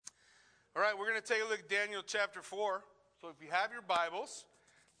All right, we're going to take a look at Daniel chapter 4. So if you have your Bibles,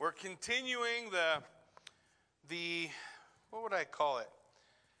 we're continuing the what would I call it?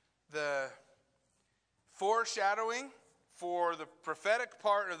 The foreshadowing for the prophetic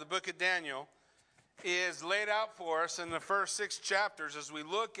part of the book of Daniel is laid out for us in the first 6 chapters as we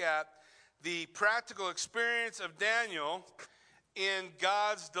look at the practical experience of Daniel in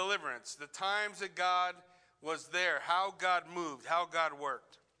God's deliverance, the times that God was there, how God moved, how God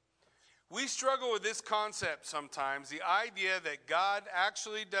worked. We struggle with this concept sometimes, the idea that God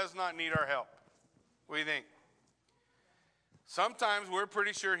actually does not need our help. What do you think? Sometimes we're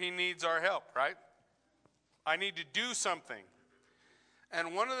pretty sure he needs our help, right? I need to do something.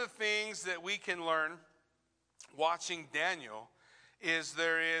 And one of the things that we can learn watching Daniel is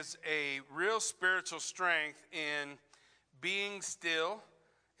there is a real spiritual strength in being still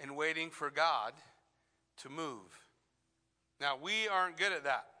and waiting for God to move. Now, we aren't good at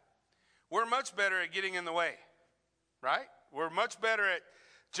that. We're much better at getting in the way, right? We're much better at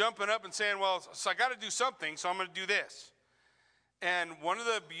jumping up and saying, well, so I got to do something, so I'm going to do this. And one of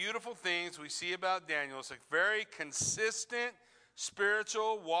the beautiful things we see about Daniel is a very consistent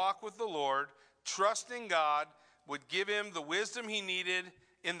spiritual walk with the Lord, trusting God would give him the wisdom he needed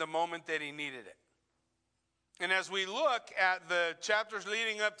in the moment that he needed it. And as we look at the chapters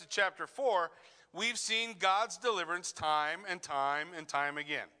leading up to chapter 4, we've seen God's deliverance time and time and time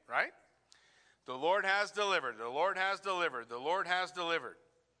again, right? The Lord has delivered, the Lord has delivered, the Lord has delivered.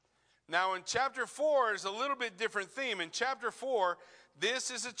 Now in chapter 4 is a little bit different theme. In chapter 4, this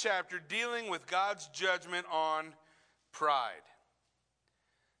is a chapter dealing with God's judgment on pride.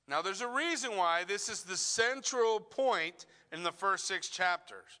 Now there's a reason why this is the central point in the first 6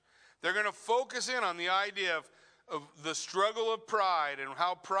 chapters. They're going to focus in on the idea of the struggle of pride and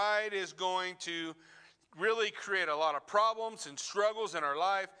how pride is going to really create a lot of problems and struggles in our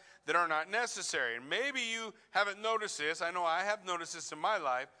life that are not necessary. And maybe you haven't noticed this. I know I have noticed this in my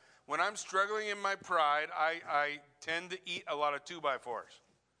life. When I'm struggling in my pride, I tend to eat a lot of 2x4s.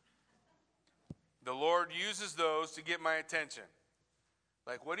 The Lord uses those to get my attention.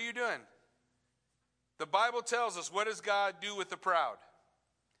 Like, what are you doing? The Bible tells us, what does God do with the proud?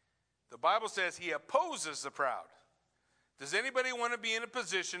 The Bible says he opposes the proud. Does anybody want to be in a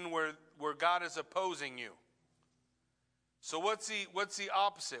position where God is opposing you? So what's the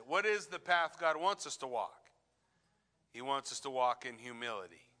opposite? What is the path God wants us to walk? He wants us to walk in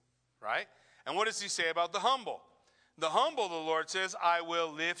humility, right? And what does he say about the humble? The humble, the Lord says, I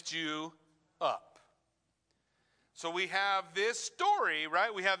will lift you up. So we have this story,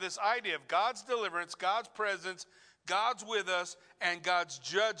 right? We have this idea of God's deliverance, God's presence, God's with us, and God's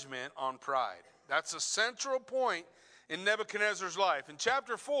judgment on pride. That's a central point in Nebuchadnezzar's life. In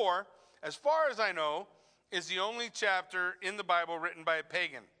chapter 4, as far as I know, is the only chapter in the Bible written by a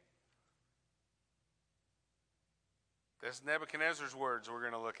pagan. That's Nebuchadnezzar's words we're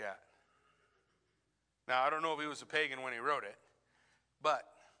going to look at. Now, I don't know if he was a pagan when he wrote it, but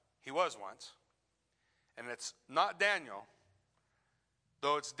he was once. And it's not Daniel,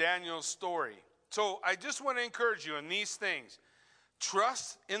 though it's Daniel's story. So I just want to encourage you in these things.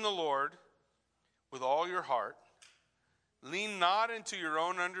 Trust in the Lord with all your heart. Lean not into your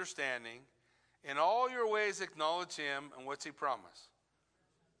own understanding. In all your ways acknowledge him. And what's he promise?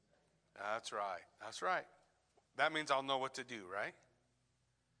 That's right. That's right. That means I'll know what to do, right?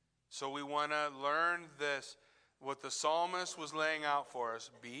 So we want to learn this, what the psalmist was laying out for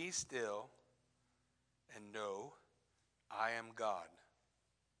us. Be still and know I am God.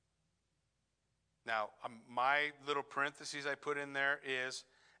 Now, my little parentheses I put in there is,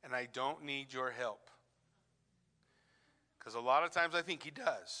 and I don't need your help. Because a lot of times I think he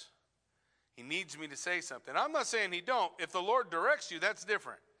does. He needs me to say something. I'm not saying he don't. If the Lord directs you, that's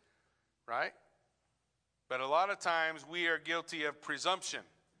different, right? But a lot of times we are guilty of presumption.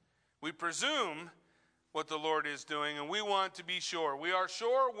 We presume what the Lord is doing, and we want to be sure. We are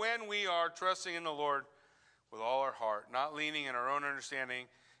sure when we are trusting in the Lord with all our heart, not leaning in our own understanding,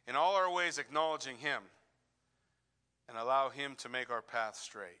 in all our ways acknowledging him, and allow him to make our path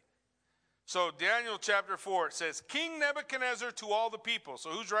straight. So Daniel chapter 4, it says, King Nebuchadnezzar to all the people. So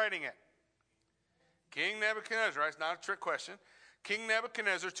who's writing it? King Nebuchadnezzar, right? It's not a trick question. King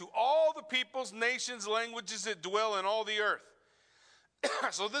Nebuchadnezzar to all the peoples, nations, languages that dwell in all the earth.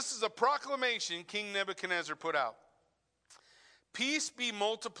 So this is a proclamation King Nebuchadnezzar put out. Peace be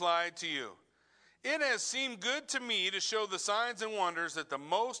multiplied to you. It has seemed good to me to show the signs and wonders that the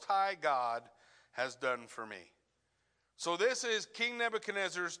Most High God has done for me. So this is King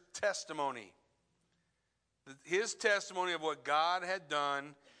Nebuchadnezzar's testimony. His testimony of what God had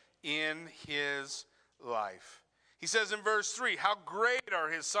done in his life. He says in verse 3, how great are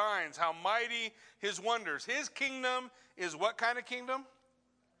his signs, how mighty his wonders. His kingdom is what kind of kingdom?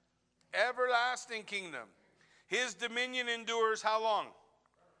 Everlasting kingdom. His dominion endures how long?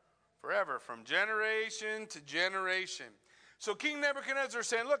 Forever, from generation to generation. So King Nebuchadnezzar is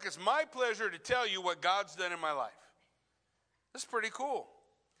saying, look, it's my pleasure to tell you what God's done in my life. That's pretty cool.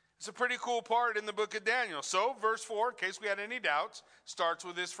 It's a pretty cool part in the book of Daniel. So verse 4, in case we had any doubts, starts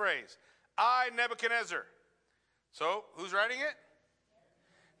with this phrase. I, Nebuchadnezzar. So who's writing it?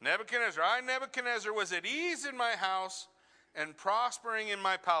 Nebuchadnezzar. I, Nebuchadnezzar, was at ease in my house and prospering in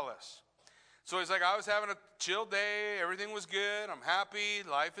my palace. So he's like, I was having a chill day. Everything was good. I'm happy.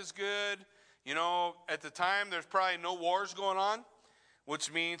 Life is good. You know, at the time, there's probably no wars going on,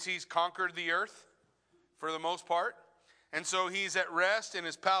 which means he's conquered the earth for the most part. And so he's at rest in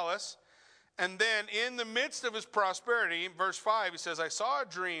his palace. And then in the midst of his prosperity, in verse 5, he says, I saw a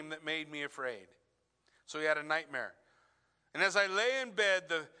dream that made me afraid. So he had a nightmare. And as I lay in bed,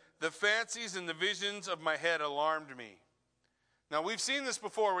 the fancies and the visions of my head alarmed me. Now, we've seen this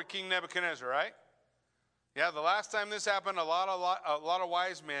before with King Nebuchadnezzar, right? Yeah, the last time this happened, a lot of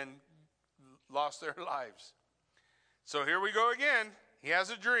wise men lost their lives. So here we go again. He has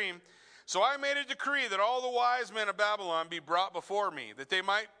a dream. So I made a decree that all the wise men of Babylon be brought before me, that they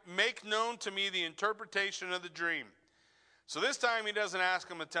might make known to me the interpretation of the dream. So this time he doesn't ask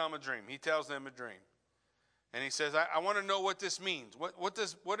them to tell him a dream. He tells them a dream. And he says, I want to know what this means. What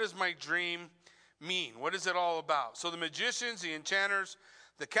does my dream mean? What is it all about? So the magicians, the enchanters,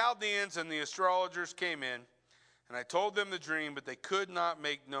 the Chaldeans, and the astrologers came in, and I told them the dream, but they could not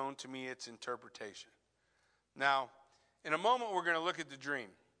make known to me its interpretation. Now, in a moment, we're going to look at the dream.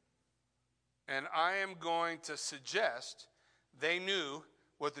 And I am going to suggest they knew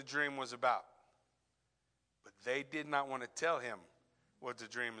what the dream was about. But they did not want to tell him what the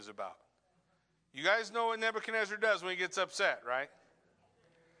dream is about. You guys know what Nebuchadnezzar does when he gets upset, right?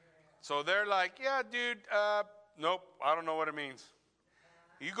 So they're like, yeah, dude, nope, I don't know what it means.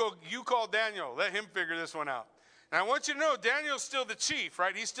 You call Daniel. Let him figure this one out. And I want you to know, Daniel's still the chief,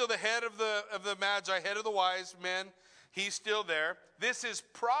 right? He's still the head of the Magi, head of the wise men. He's still there. This is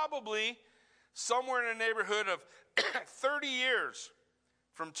probably somewhere in the neighborhood of 30 years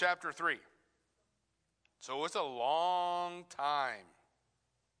from chapter 3. So it's a long time.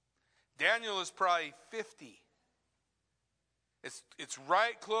 Daniel is probably 50. It's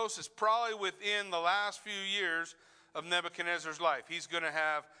right close. It's probably within the last few years of Nebuchadnezzar's life. He's going to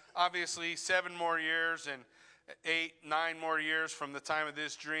have, obviously, 7 more years and 8, 9 more years from the time of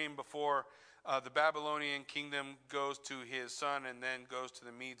this dream before the Babylonian kingdom goes to his son and then goes to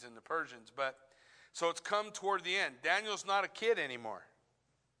the Medes and the Persians. But so it's come toward the end. Daniel's not a kid anymore.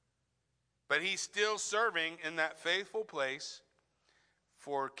 But he's still serving in that faithful place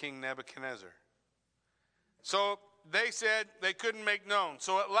for King Nebuchadnezzar. So they said they couldn't make known.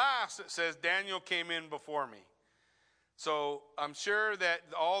 So at last, it says, Daniel came in before me. So I'm sure that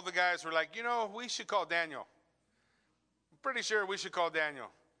all the guys were like, we should call Daniel. I'm pretty sure we should call Daniel.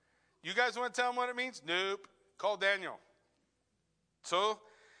 You guys want to tell him what it means? Nope. Call Daniel. So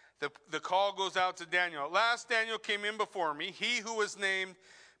the call goes out to Daniel. At last, Daniel came in before me, he who was named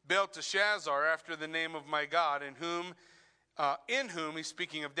Belteshazzar, after the name of my God, in whom, he's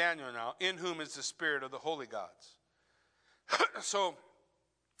speaking of Daniel now, in whom is the spirit of the holy gods. So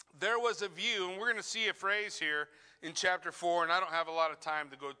there was a view, and we're going to see a phrase here in chapter 4, and I don't have a lot of time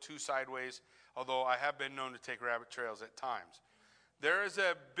to go too sideways, although I have been known to take rabbit trails at times. There is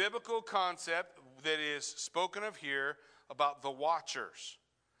a biblical concept that is spoken of here about the watchers.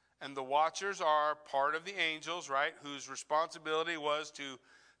 And the watchers are part of the angels, right, whose responsibility was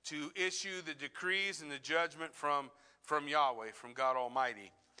to issue the decrees and the judgment from Yahweh, from God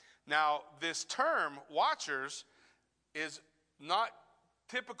Almighty. Now, this term, watchers, is not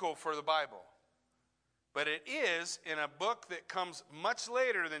typical for the Bible. But it is in a book that comes much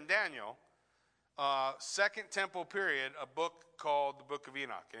later than Daniel, Second Temple period, a book called the Book of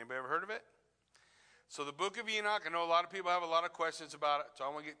Enoch. Anybody ever heard of it? So the Book of Enoch, I know a lot of people have a lot of questions about it, so I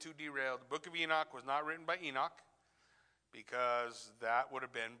won't get too derailed. The Book of Enoch was not written by Enoch because that would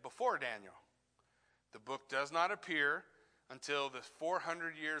have been before Daniel. The book does not appear until the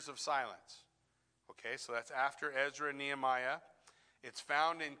 400 years of silence. Okay, so that's after Ezra and Nehemiah. It's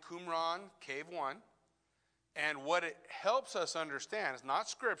found in Qumran, Cave 1. And what it helps us understand, it's not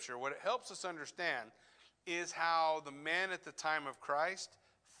scripture, what it helps us understand is how the men at the time of Christ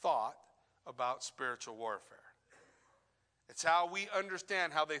thought about spiritual warfare. It's how we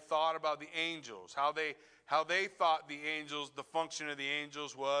understand how they thought about the angels, how they thought the angels, the function of the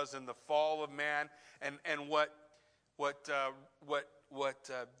angels was, and the fall of man, and what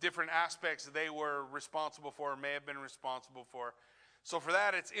different aspects they were responsible for, or may have been responsible for. So for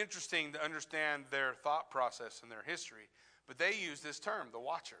that, it's interesting to understand their thought process and their history. But they use this term, the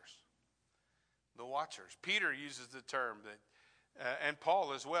watchers. The watchers. Peter uses the term, and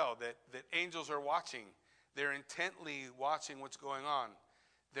Paul as well, that angels are watching. They're intently watching what's going on.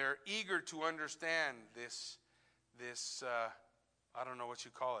 They're eager to understand this I don't know what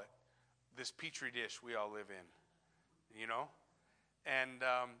you call it, this petri dish we all live in, you know? And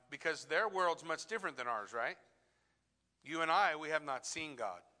because their world's much different than ours, right? You and I, we have not seen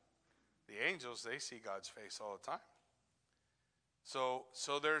God. The angels, they see God's face all the time. So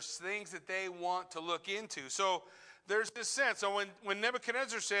there's things that they want to look into. So there's this sense. So when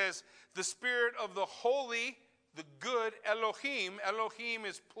Nebuchadnezzar says the spirit of the holy, the good Elohim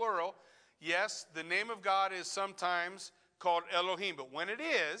is plural. Yes, the name of God is sometimes called Elohim. But when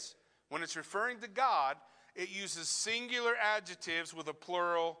it's referring to God, it uses singular adjectives with a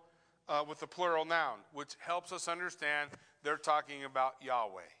plural noun, which helps us understand they're talking about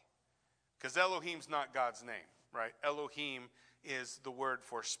Yahweh. Because Elohim's not God's name, right? Elohim is the word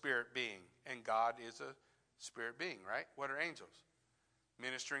for spirit being, and God is a spirit being, right? What are angels?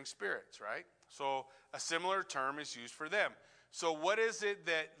 Ministering spirits, right? So a similar term is used for them. So what is it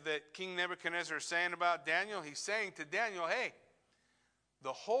that King Nebuchadnezzar is saying about Daniel? He's saying to Daniel, hey,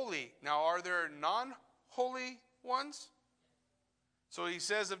 the holy. Now, are there non-holy ones? So he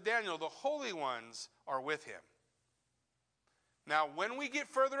says of Daniel, the holy ones are with him. Now, when we get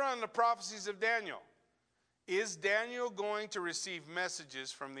further on in the prophecies of Daniel, is Daniel going to receive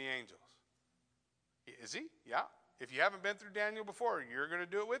messages from the angels? Is he? Yeah. If you haven't been through Daniel before, you're going to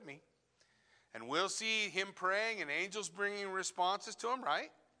do it with me. And we'll see him praying and angels bringing responses to him, right?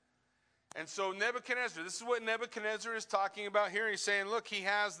 And so Nebuchadnezzar, this is what Nebuchadnezzar is talking about here. He's saying, look, he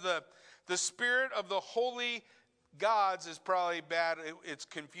has the spirit of the holy gods is probably bad. It's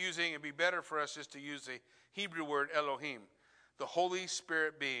confusing. It'd be better for us just to use the Hebrew word Elohim. The Holy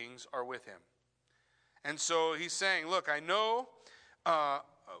Spirit beings are with him. And so he's saying, look, I know,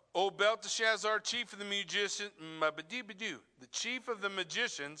 O Belteshazzar, chief of the magicians, the chief of the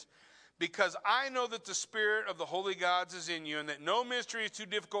magicians, because I know that the spirit of the holy gods is in you and that no mystery is too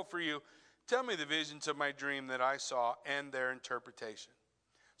difficult for you. Tell me the visions of my dream that I saw and their interpretation.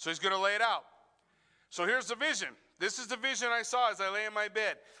 So he's going to lay it out. So here's the vision. This is the vision I saw as I lay in my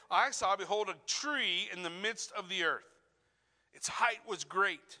bed. I saw, behold, a tree in the midst of the earth. Its height was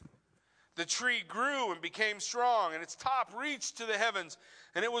great. The tree grew and became strong, and its top reached to the heavens,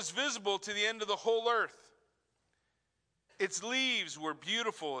 and it was visible to the end of the whole earth. Its leaves were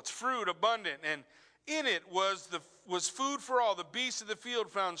beautiful, its fruit abundant, and in it was food for all. The beasts of the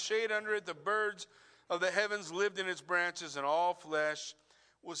field found shade under it. The birds of the heavens lived in its branches, and all flesh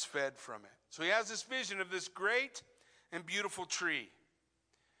was fed from it. So he has this vision of this great and beautiful tree.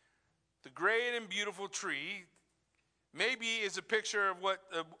 The great and beautiful tree maybe is a picture of what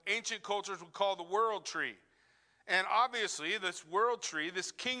ancient cultures would call the world tree. And obviously, this world tree,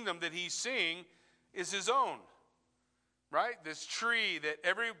 this kingdom that he's seeing, is his own. Right? This tree that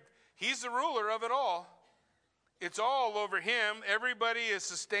he's the ruler of it all. It's all over him. Everybody is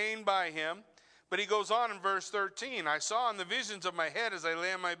sustained by him. But he goes on in verse 13. I saw in the visions of my head as I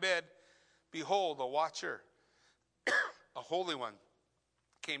lay in my bed, behold, a watcher, a holy one,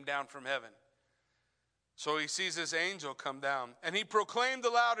 came down from heaven. So he sees this angel come down. And he proclaimed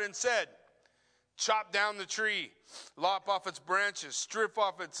aloud and said, chop down the tree, lop off its branches, strip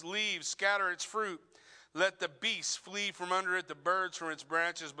off its leaves, scatter its fruit. Let the beasts flee from under it, the birds from its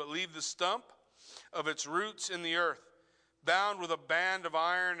branches, but leave the stump of its roots in the earth, bound with a band of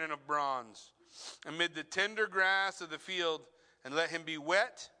iron and of bronze, amid the tender grass of the field, and let him be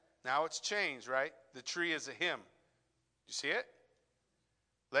wet. Now it's changed, right? The tree is a him. You see it?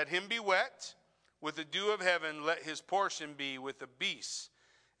 Let him be wet with the dew of heaven. Let his portion be with the beasts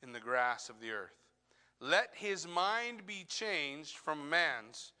in the grass of the earth. Let his mind be changed from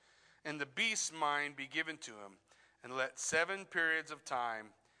man's, and the beast's mind be given to him, and let 7 periods of time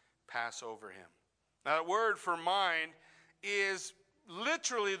pass over him. Now, that word for mind is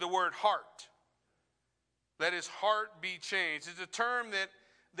literally the word heart. Let his heart be changed. It's a term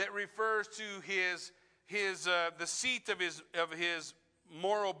that refers to the seat of his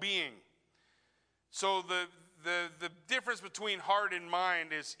moral being. So the difference between heart and mind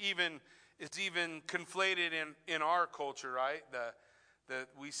is even conflated in our culture, right? That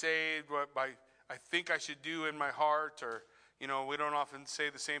we say what I think I should do in my heart, or we don't often say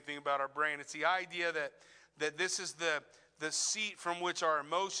the same thing about our brain. It's the idea that this is the seat from which our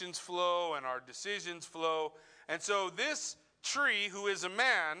emotions flow and our decisions flow. And so this tree, who is a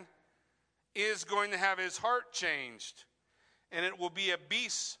man, is going to have his heart changed. and it will be a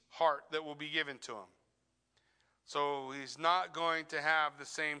beast's heart that will be given to him. So he's not going to have the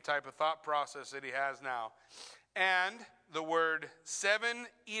same type of thought process that he has now. And the word 7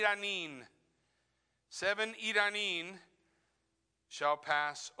 iranin shall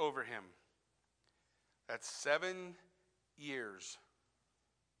pass over him. That's 7 years.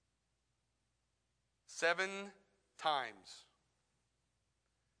 7 times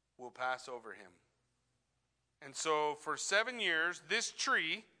will pass over him. And so for 7 years, this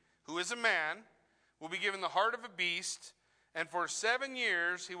tree, who is a man, will be given the heart of a beast, and for 7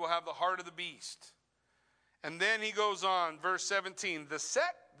 years he will have the heart of the beast. And then he goes on, verse 17,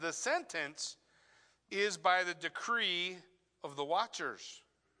 the sentence is by the decree of the watchers.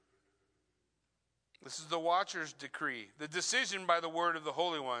 This is the watchers' decree, the decision by the word of the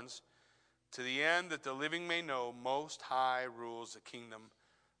holy ones, to the end that the living may know Most High rules the kingdom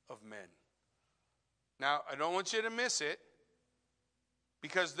of men. Now, I don't want you to miss it,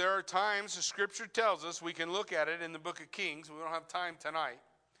 because there are times the scripture tells us, we can look at it in the book of Kings, we don't have time tonight,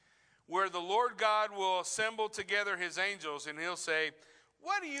 where the Lord God will assemble together his angels and he'll say,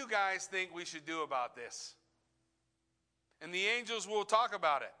 what do you guys think we should do about this? And the angels will talk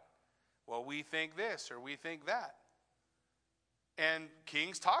about it. Well, we think this or we think that. And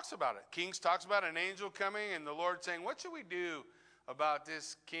Kings talks about it. Kings talks about an angel coming and the Lord saying, what should we do about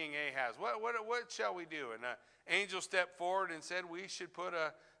this King Ahaz? What shall we do? And an angel stepped forward and said we should put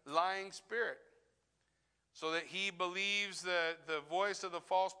a lying spirit so that he believes the voice of the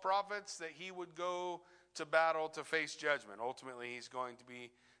false prophets, that he would go to battle to face judgment. Ultimately, he's going to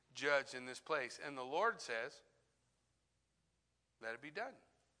be judged in this place. And the Lord says, let it be done.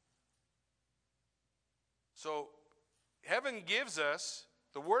 So heaven gives us,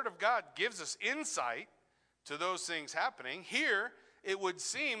 the Word of God gives us insight to those things happening. Here, it would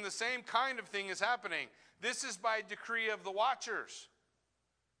seem the same kind of thing is happening. This is by decree of the watchers,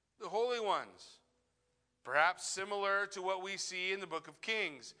 the holy ones. Perhaps similar to what we see in the book of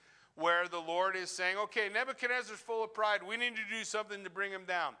Kings, where the Lord is saying, okay, Nebuchadnezzar's full of pride. We need to do something to bring him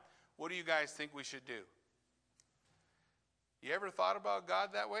down. What do you guys think we should do? You ever thought about God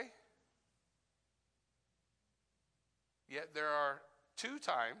that way? Yet there are 2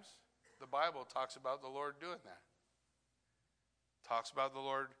 times the Bible talks about the Lord doing that. Talks about the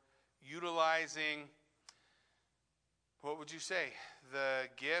Lord utilizing, what would you say, the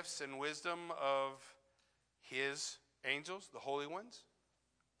gifts and wisdom of his angels, the holy ones.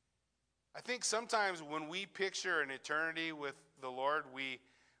 I think sometimes when we picture an eternity with the Lord, we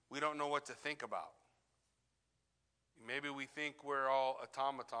don't know what to think about. Maybe we think we're all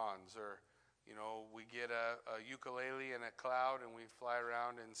automatons, or we get a ukulele and a cloud and we fly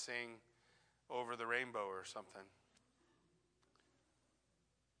around and sing over the rainbow or something.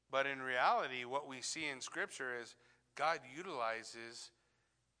 But in reality, what we see in Scripture is God utilizes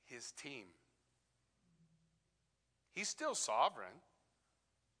his team. He's still sovereign.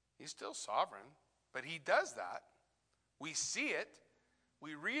 He's still sovereign, but he does that. We see it.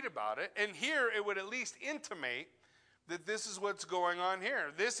 We read about it. And here it would at least intimate that this is what's going on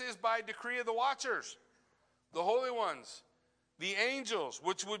here. This is by decree of the watchers, the holy ones, the angels,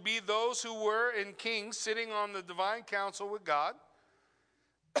 which would be those who were in Kings sitting on the divine council with God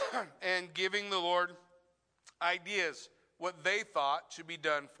and giving the Lord ideas, what they thought should be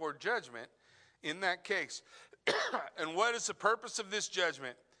done for judgment in that case. And what is the purpose of this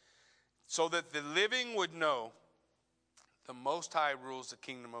judgment? So that the living would know the Most High rules the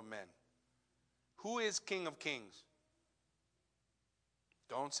kingdom of men. Who is King of Kings?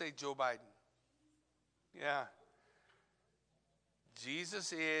 Don't say Joe Biden. Yeah.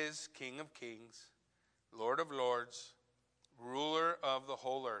 Jesus is King of Kings, Lord of Lords, ruler of the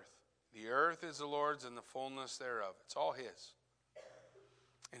whole earth. The earth is the Lord's and the fullness thereof. It's all his.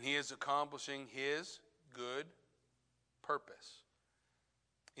 And he is accomplishing his good purpose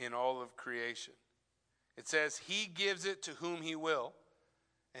in all of creation. It says he gives it to whom he will,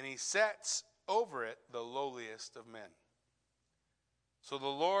 and he sets over it the lowliest of men. So the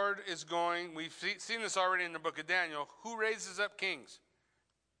Lord is going, we've seen this already in the book of Daniel. Who raises up kings?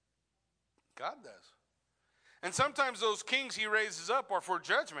 God does. And sometimes those kings he raises up are for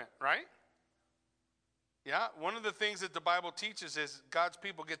judgment, right? Yeah, one of the things that the Bible teaches is God's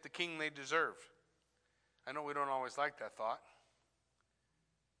people get the king they deserve. I know we don't always like that thought.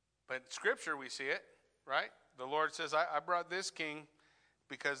 But in Scripture we see it, right? The Lord says, I brought this king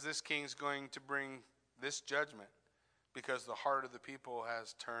because this king's going to bring this judgment, because the heart of the people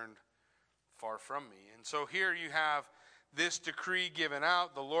has turned far from me. And so here you have this decree given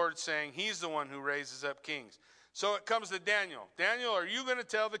out, the Lord saying he's the one who raises up kings. So it comes to Daniel. Daniel, are you going to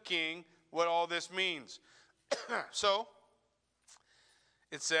tell the king what all this means? So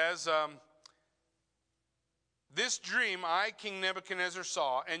It says, this dream I, King Nebuchadnezzar,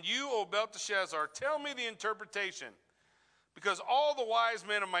 saw, and you, O Belteshazzar, tell me the interpretation, because all the wise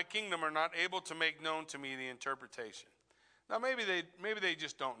men of my kingdom are not able to make known to me the interpretation. Now, maybe they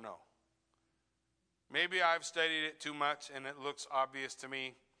just don't know. Maybe I've studied it too much and it looks obvious to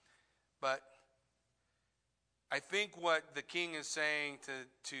me, but I think what the king is saying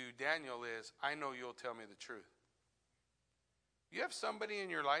to Daniel is, I know you'll tell me the truth. You have somebody in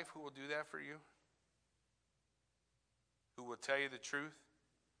your life who will do that for you? Who will tell you the truth?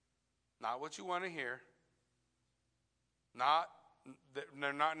 Not what you want to hear.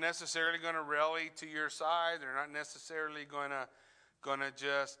 They're not necessarily going to rally to your side. They're not necessarily going to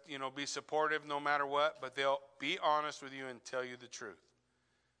just, be supportive no matter what, but they'll be honest with you and tell you the truth.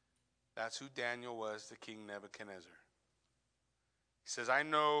 That's who Daniel was, the King Nebuchadnezzar. He says, I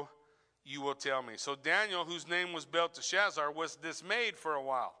know you will tell me. So Daniel, whose name was Belteshazzar, was dismayed for a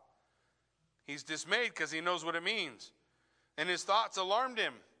while. He's dismayed because he knows what it means. And his thoughts alarmed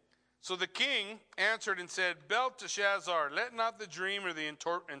him. So the king answered and said, Belteshazzar, let not the dream or the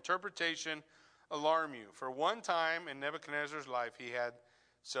interpretation alarm you. For one time in Nebuchadnezzar's life, he had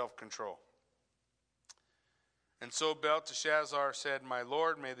self-control. And so Belteshazzar said, my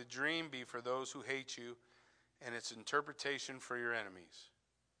lord, may the dream be for those who hate you, and its interpretation for your enemies.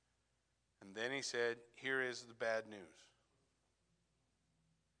 And then he said, here is the bad news.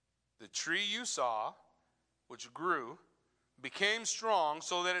 The tree you saw, which grew, became strong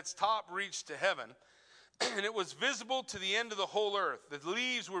so that its top reached to heaven, and it was visible to the end of the whole earth. The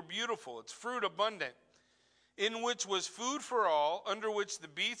leaves were beautiful, its fruit abundant, in which was food for all, under which the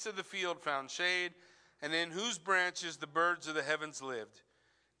beasts of the field found shade, and in whose branches the birds of the heavens lived.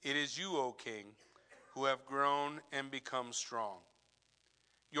 It is you, O king, who have grown and become strong.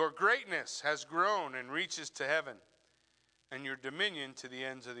 Your greatness has grown and reaches to heaven, and your dominion to the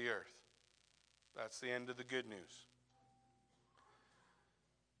ends of the earth. That's the end of the good news.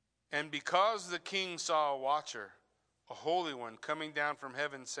 And because the king saw a watcher, a holy one, coming down from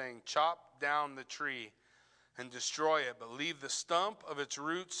heaven, saying, chop down the tree and destroy it, but leave the stump of its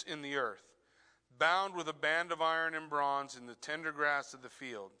roots in the earth, bound with a band of iron and bronze in the tender grass of the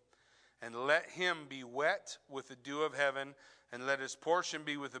field. And let him be wet with the dew of heaven, and let his portion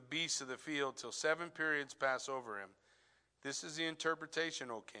be with the beasts of the field, till 7 periods pass over him. This is the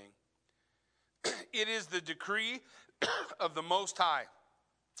interpretation, O king. It is the decree of the Most High,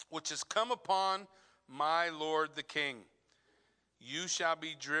 which has come upon my lord the king. You shall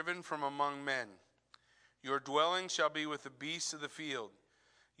be driven from among men. Your dwelling shall be with the beasts of the field.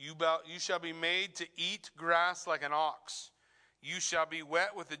 You shall be made to eat grass like an ox. You shall be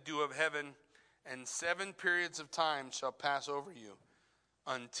wet with the dew of heaven, and 7 periods of time shall pass over you,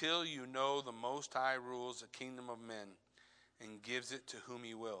 until you know the Most High rules the kingdom of men, and gives it to whom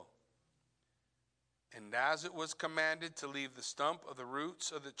he will. And as it was commanded to leave the stump of the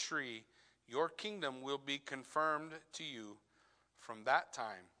roots of the tree, your kingdom will be confirmed to you from that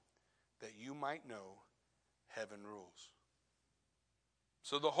time, that you might know heaven rules.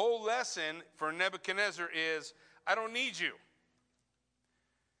 So the whole lesson for Nebuchadnezzar is, I don't need you.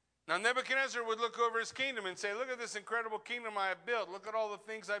 Now Nebuchadnezzar would look over his kingdom and say, look at this incredible kingdom I have built. Look at all the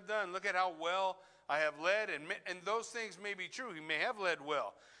things I've done. Look at how well I have led. And those things may be true. He may have led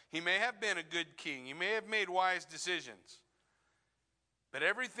well. He may have been a good king. He may have made wise decisions. But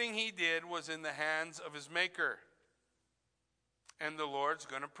everything he did was in the hands of his maker. And the Lord's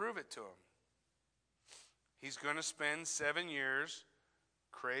going to prove it to him. He's going to spend 7 years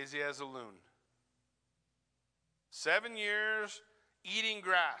crazy as a loon. 7 years eating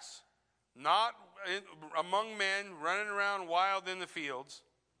grass, not among men, running around wild in the fields.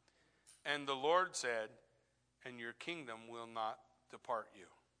 And the Lord said, and your kingdom will not depart you.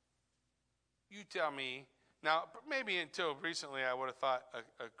 You tell me. Now, maybe until recently I would have thought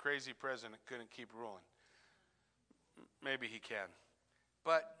a crazy president couldn't keep ruling. Maybe he can.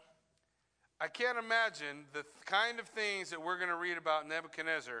 But I can't imagine the kind of things that we're going to read about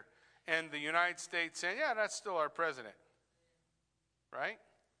Nebuchadnezzar and the United States saying, yeah, that's still our president. Right?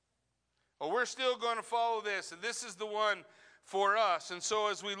 Well, we're still going to follow this, and this is the one for us. And so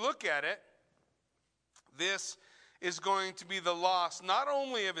as we look at it, this is going to be the loss not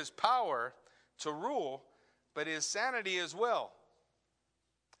only of his power to rule, but his sanity as well.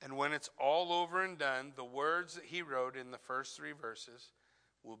 And when it's all over and done, the words that he wrote in the first 3 verses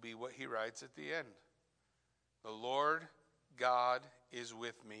will be what he writes at the end. The Lord God is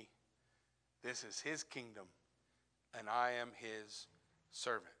with me. This is his kingdom, and I am his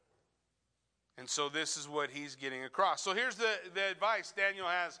servant. And so this is what he's getting across. So here's the advice Daniel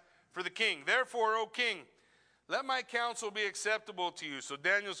has for the king. Therefore, O king, Let my counsel be acceptable to you. So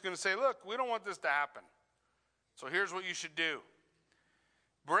Daniel's going to say, look, we don't want this to happen. So here's what you should do.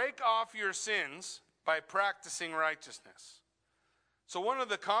 Break off your sins by practicing righteousness. So one of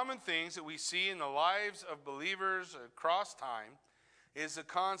the common things that we see in the lives of believers across time is the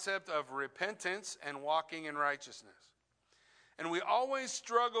concept of repentance and walking in righteousness. And we always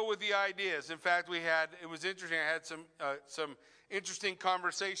struggle with the ideas. In fact, it was interesting, I had some interesting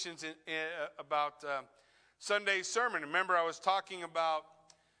conversations about Sunday's sermon. Remember, I was talking about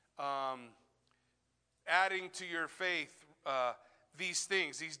adding to your faith these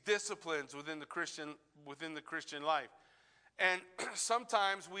things, these disciplines within the Christian life. And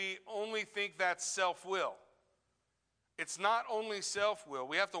sometimes we only think that's self-will. It's not only self-will.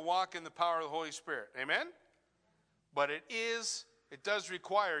 We have to walk in the power of the Holy Spirit. Amen? But it does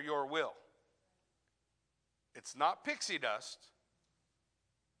require your will. It's not pixie dust,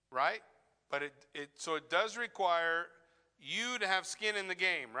 right? But so it does require you to have skin in the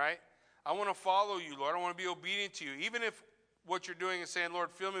game, right? I want to follow you, Lord. I want to be obedient to you. Even if what you're doing is saying,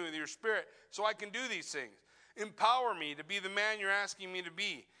 Lord, fill me with your Spirit so I can do these things. Empower me to be the man you're asking me to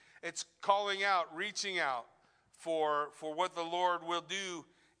be. It's calling out, reaching out for what the Lord will do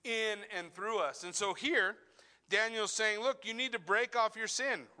in and through us. And so here, Daniel's saying, look, you need to break off your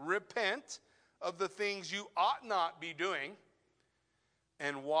sin. Repent of the things you ought not be doing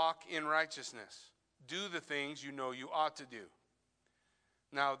and walk in righteousness. Do the things you know you ought to do.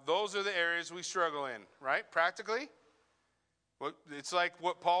 Now, those are the areas we struggle in, right? Practically, it's like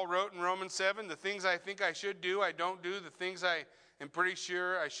what Paul wrote in Romans 7. The things I think I should do, I don't do. The things I am pretty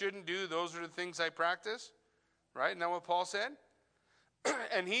sure I shouldn't do, those are the things I practice. Right? Isn't that what Paul said?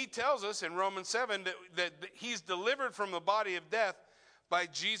 And he tells us in Romans 7 that he's delivered from the body of death by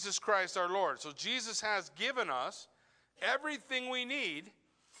Jesus Christ our Lord. So Jesus has given us everything we need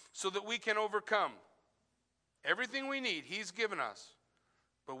so that we can overcome. Everything we need, he's given us.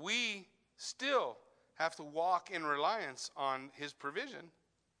 But we still have to walk in reliance on his provision.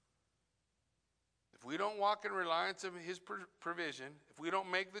 If we don't walk in reliance of his provision, if we don't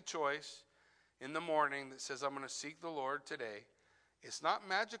make the choice in the morning that says, I'm going to seek the Lord today, it's not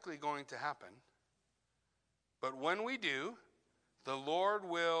magically going to happen. But when we do, the Lord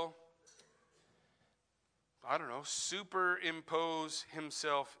will, superimpose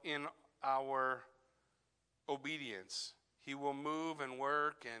himself in our obedience. He will move and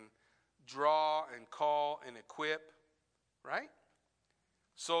work and draw and call and equip, right?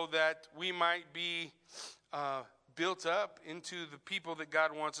 So that we might be built up into the people that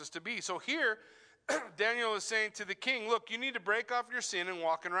God wants us to be. So here, Daniel is saying to the king, look, you need to break off your sin and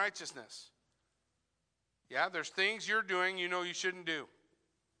walk in righteousness. Yeah, there's things you're doing you know you shouldn't do.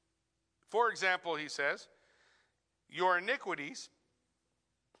 For example, he says, your iniquities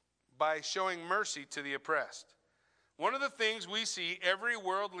by showing mercy to the oppressed. One of the things we see every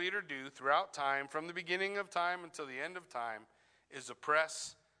world leader do throughout time, from the beginning of time until the end of time, is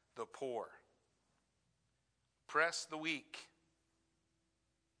oppress the poor. Oppress the weak.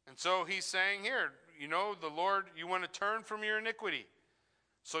 And so he's saying here, the Lord, you want to turn from your iniquity.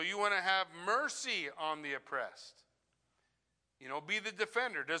 So you want to have mercy on the oppressed. Be the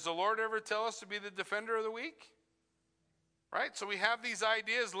defender. Does the Lord ever tell us to be the defender of the weak? Right? So we have these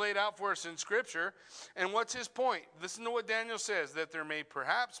ideas laid out for us in Scripture. And what's his point? Listen to what Daniel says, that there may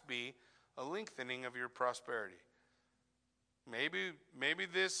perhaps be a lengthening of your prosperity. Maybe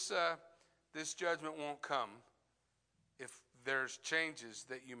this judgment won't come if there's changes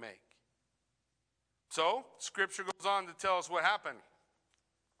that you make. So, Scripture goes on to tell us what happened.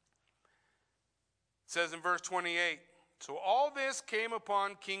 It says in verse 28, so all this came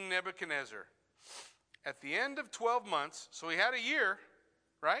upon King Nebuchadnezzar. At the end of 12 months, so he had a year,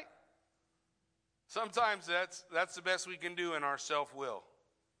 right? Sometimes that's the best we can do in our self-will.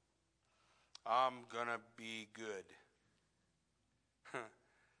 I'm going to be good.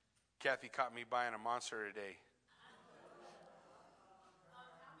 Kathy caught me buying a Monster today. How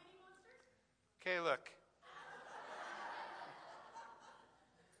many monsters? Okay, look.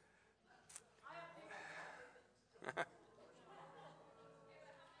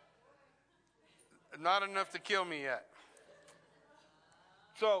 Not enough to kill me yet.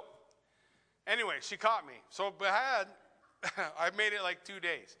 So, anyway, she caught me. So, I made it like 2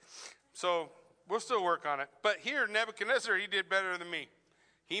 days. So, we'll still work on it. But here, Nebuchadnezzar, he did better than me.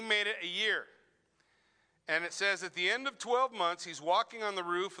 He made it a year. And it says, at the end of 12 months, he's walking on the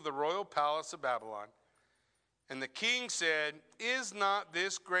roof of the royal palace of Babylon. And the king said, is not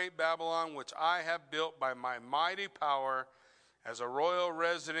this great Babylon, which I have built by my mighty power, as a royal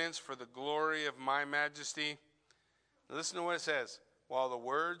residence for the glory of my majesty? Listen to what it says. While the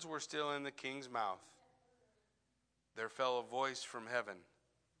words were still in the king's mouth, there fell a voice from heaven.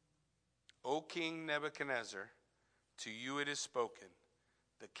 O King Nebuchadnezzar, to you it is spoken,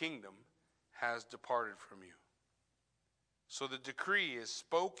 the kingdom has departed from you. So the decree is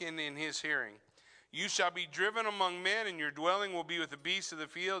spoken in his hearing. You shall be driven among men, and your dwelling will be with the beasts of the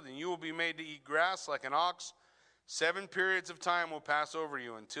field, and you will be made to eat grass like an ox. 7 periods of time will pass over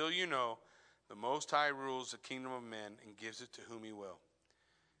you until you know the Most High rules the kingdom of men and gives it to whom he will.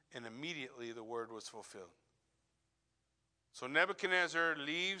 And immediately the word was fulfilled. So Nebuchadnezzar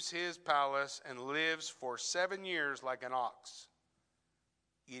leaves his palace and lives for 7 years like an ox,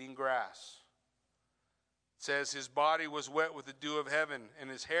 eating grass. It says his body was wet with the dew of heaven, and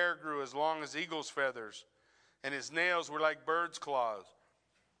his hair grew as long as eagle's feathers, and his nails were like bird's claws.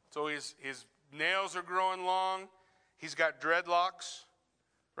 So his nails are growing long. He's got dreadlocks,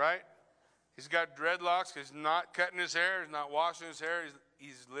 right? He's got dreadlocks. He's not cutting his hair. He's not washing his hair.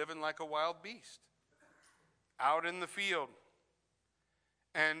 He's living like a wild beast out in the field.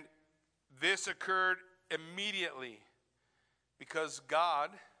 And this occurred immediately because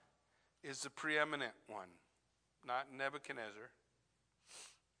God is the preeminent one, not Nebuchadnezzar,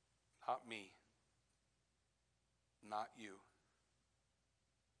 not me, not you.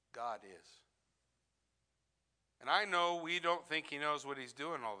 God is. And I know we don't think he knows what he's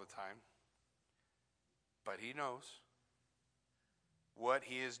doing all the time, but he knows what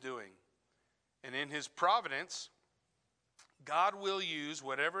he is doing. And in his providence, God will use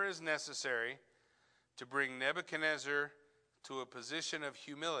whatever is necessary to bring Nebuchadnezzar to a position of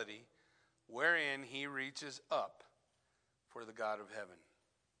humility wherein he reaches up for the God of heaven.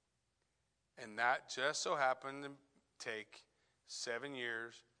 And that just so happened to take 7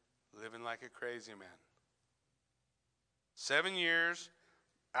 years living like a crazy man. 7 years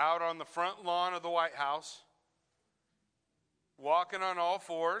out on the front lawn of the White House, walking on all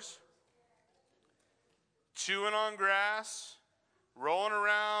fours, chewing on grass, rolling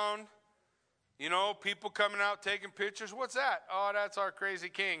around, people coming out taking pictures. What's that? Oh, that's our crazy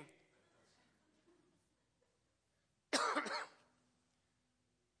king.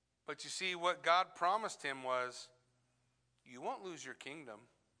 But you see, what God promised him was, you won't lose your kingdom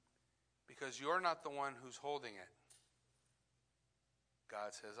because you're not the one who's holding it.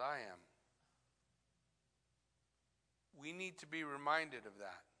 God says, I am. We need to be reminded of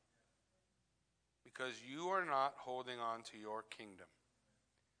that. Because you are not holding on to your kingdom.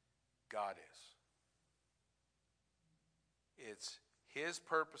 God is. It's his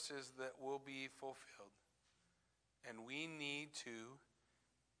purposes that will be fulfilled. And we need to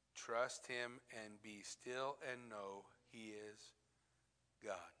trust him and be still and know he is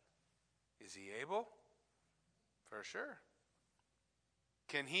God. Is he able? For sure.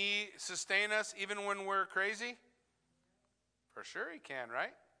 Can he sustain us even when we're crazy? For sure he can,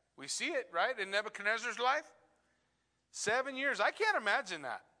 right? We see it, right, in Nebuchadnezzar's life. 7 years. I can't imagine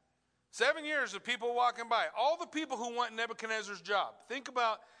that. 7 years of people walking by. All the people who want Nebuchadnezzar's job. Think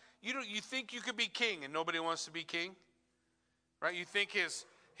about, you think you could be king and nobody wants to be king? Right? You think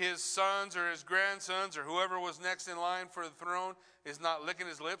his sons or his grandsons or whoever was next in line for the throne is not licking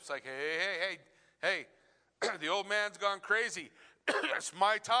his lips like, hey, the old man's gone crazy. It's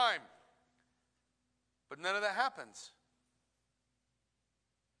my time. But none of that happens.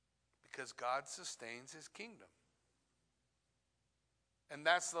 Because God sustains his kingdom. And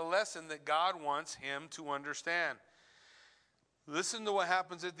that's the lesson that God wants him to understand. Listen to what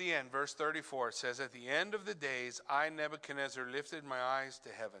happens at the end. Verse 34, it says, at the end of the days, I, Nebuchadnezzar, lifted my eyes to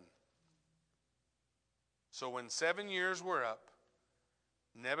heaven. So when 7 years were up,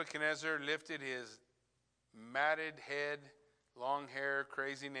 Nebuchadnezzar lifted his matted head, long hair,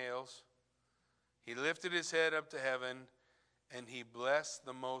 crazy nails. He lifted his head up to heaven, and he blessed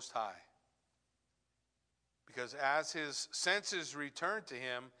the Most High. Because as his senses returned to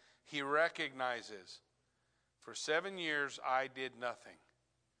him, he recognizes, for 7 years I did nothing.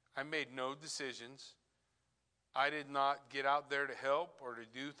 I made no decisions. I did not get out there to help or to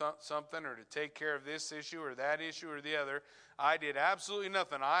do something or to take care of this issue or that issue or the other. I did absolutely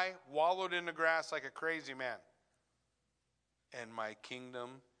nothing. I wallowed in the grass like a crazy man. And my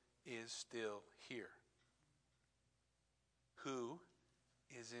kingdom is still here. Who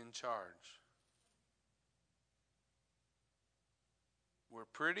is in charge? We're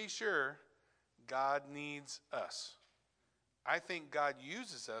pretty sure God needs us. I think God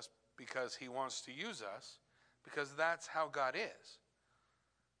uses us because he wants to use us, because that's how God is.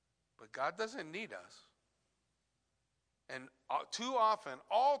 But God doesn't need us. And all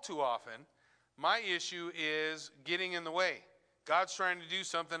too often, my issue is getting in the way. God's trying to do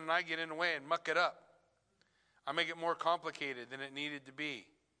something and I get in the way and muck it up. I make it more complicated than it needed to be.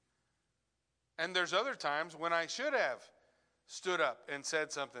 And there's other times when I should have stood up and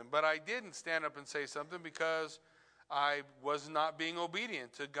said something, but I didn't stand up and say something because I was not being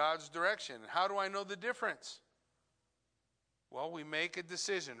obedient to God's direction. How do I know the difference? Well, we make a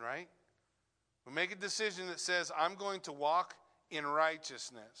decision, right? We make a decision that says, I'm going to walk in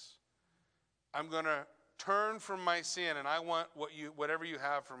righteousness. I'm going to turn from my sin, and I want whatever you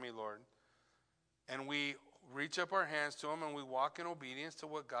have for me, Lord. And we reach up our hands to him, and we walk in obedience to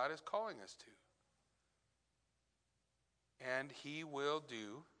what God is calling us to. And he will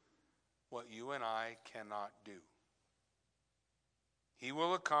do what you and I cannot do. He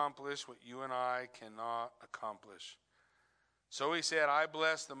will accomplish what you and I cannot accomplish. So he said, I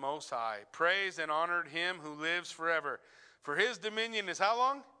bless the Most High, praised and honored him who lives forever. For his dominion is how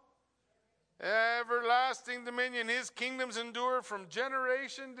long? Everlasting dominion. His kingdoms endure from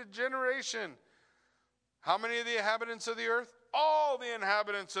generation to generation. How many of the inhabitants of the earth? All the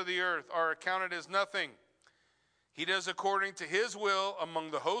inhabitants of the earth are accounted as nothing. He does according to his will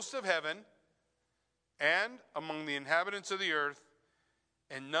among the hosts of heaven and among the inhabitants of the earth,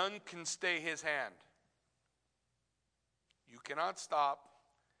 and none can stay his hand. You cannot stop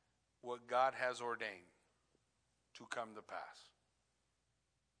what God has ordained to come to pass.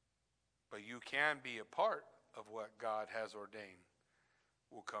 But you can be a part of what God has ordained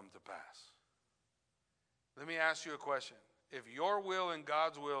will come to pass. Let me ask you a question. If your will and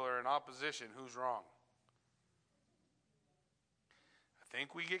God's will are in opposition, who's wrong? I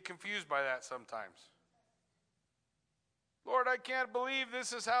think we get confused by that sometimes. Lord, I can't believe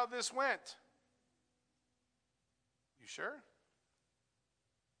this is how this went. You sure?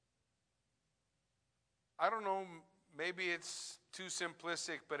 I don't know, maybe it's too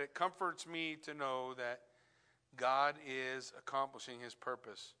simplistic, but it comforts me to know that God is accomplishing his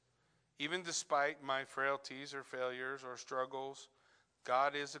purpose. Even despite my frailties or failures or struggles,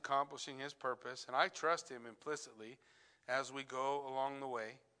 God is accomplishing his purpose, and I trust him implicitly as we go along the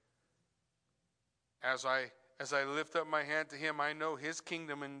way. As I lift up my hand to him, I know his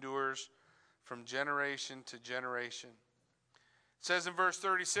kingdom endures from generation to generation. It says in verse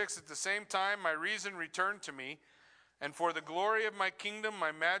 36, at the same time my reason returned to me, and for the glory of my kingdom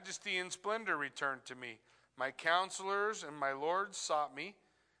my majesty and splendor returned to me. My counselors and my lords sought me,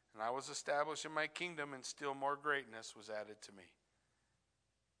 and I was established in my kingdom, and still more greatness was added to me.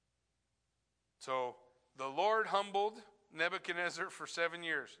 So the Lord humbled Nebuchadnezzar for 7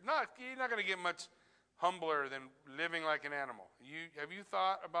 years. You're not going to get much humbler than living like an animal. Have you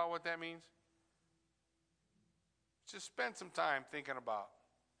thought about what that means? Just spend some time thinking about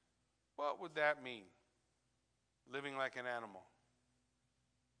what would that mean, living like an animal.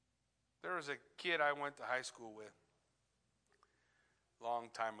 There was a kid I went to high school with a long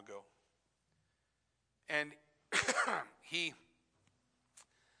time ago. And he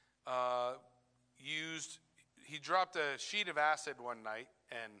dropped a sheet of acid one night,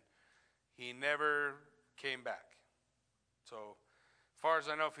 and he never came back. So, as far as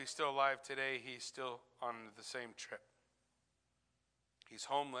I know, if he's still alive today, he's still on the same trip. He's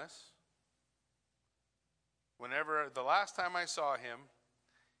homeless. The last time I saw him,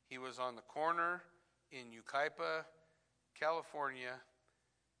 he was on the corner in Yucaipa, California,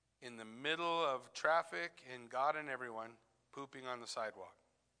 in the middle of traffic and God and everyone, pooping on the sidewalk.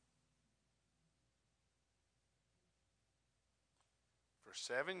 For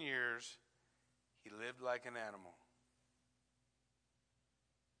 7 years, he lived like an animal.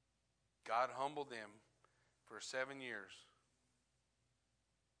 God humbled him for 7 years.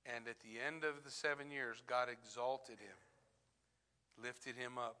 And at the end of the 7 years, God exalted him, lifted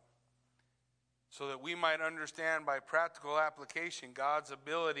him up, so that we might understand by practical application God's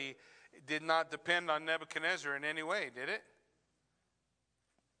ability did not depend on Nebuchadnezzar in any way, did it?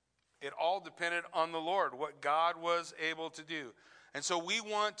 It all depended on the Lord, what God was able to do. And so we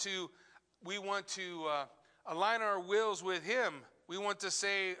want to align our wills with him. We want to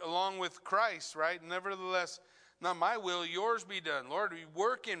say along with Christ, right? Nevertheless, not my will, yours be done. Lord,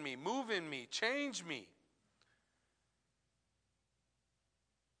 work in me, move in me, change me.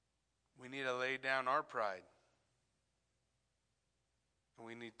 We need to lay down our pride. And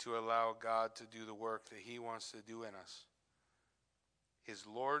we need to allow God to do the work that he wants to do in us. His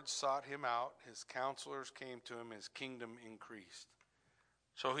Lord sought him out. His counselors came to him. His kingdom increased.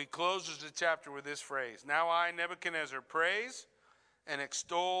 So he closes the chapter with this phrase. Now I, Nebuchadnezzar, praise and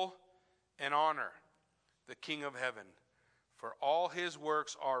extol and honor the King of heaven. For all his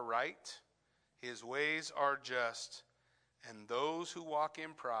works are right. His ways are just. And those who walk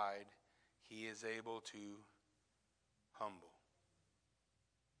in pride, he is able to humble.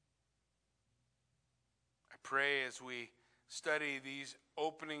 I pray as we study these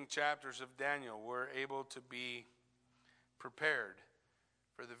opening chapters of Daniel, we're able to be prepared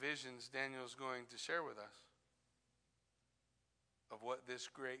for the visions Daniel's going to share with us of what this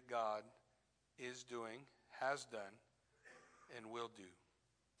great God is doing, has done, and will do.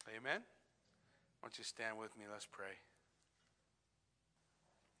 Amen? Why don't you stand with me? Let's pray.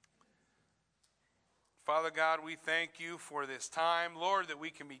 Father God, we thank you for this time, Lord, that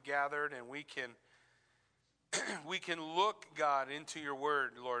we can be gathered and we can look, God, into your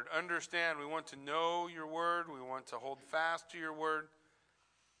word, Lord. Understand, we want to know your word. We want to hold fast to your word.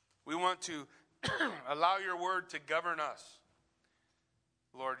 We want to allow your word to govern us.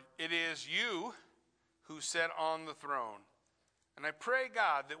 Lord, it is you who sit on the throne. And I pray,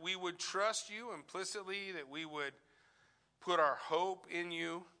 God, that we would trust you implicitly, that we would put our hope in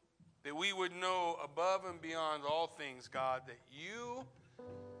you, that we would know above and beyond all things, God, that you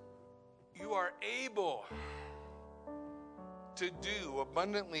are able to do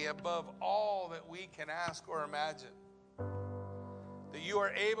abundantly above all that we can ask or imagine. That you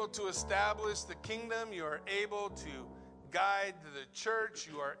are able to establish the kingdom, you are able to guide the church,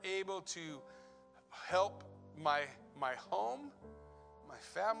 you are able to help my home, my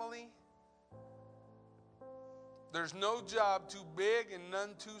family. There's no job too big and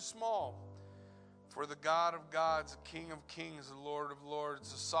none too small for the God of gods, the King of kings, the Lord of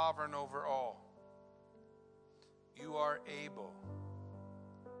lords, the sovereign over all. You are able.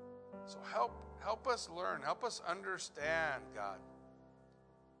 So help us learn, help us understand, God.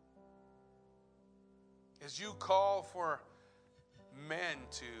 As you call for men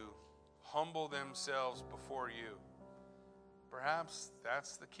to humble themselves before you, perhaps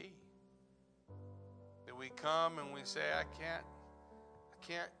that's the key. That we come and we say, I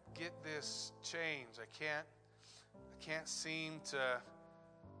can't get this change. I can't seem to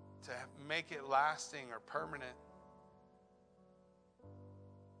make it lasting or permanent.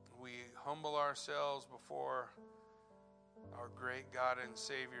 We humble ourselves before our great God and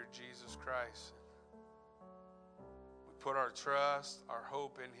Savior, Jesus Christ. We put our trust, our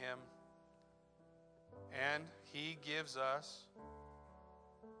hope in him. And he gives us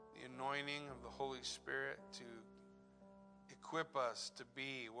the anointing of the Holy Spirit to equip us to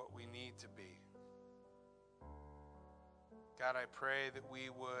be what we need to be. God, I pray that we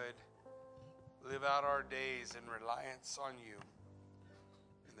would live out our days in reliance on you,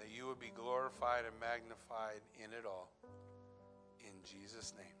 and that you would be glorified and magnified in it all. In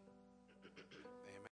Jesus' name.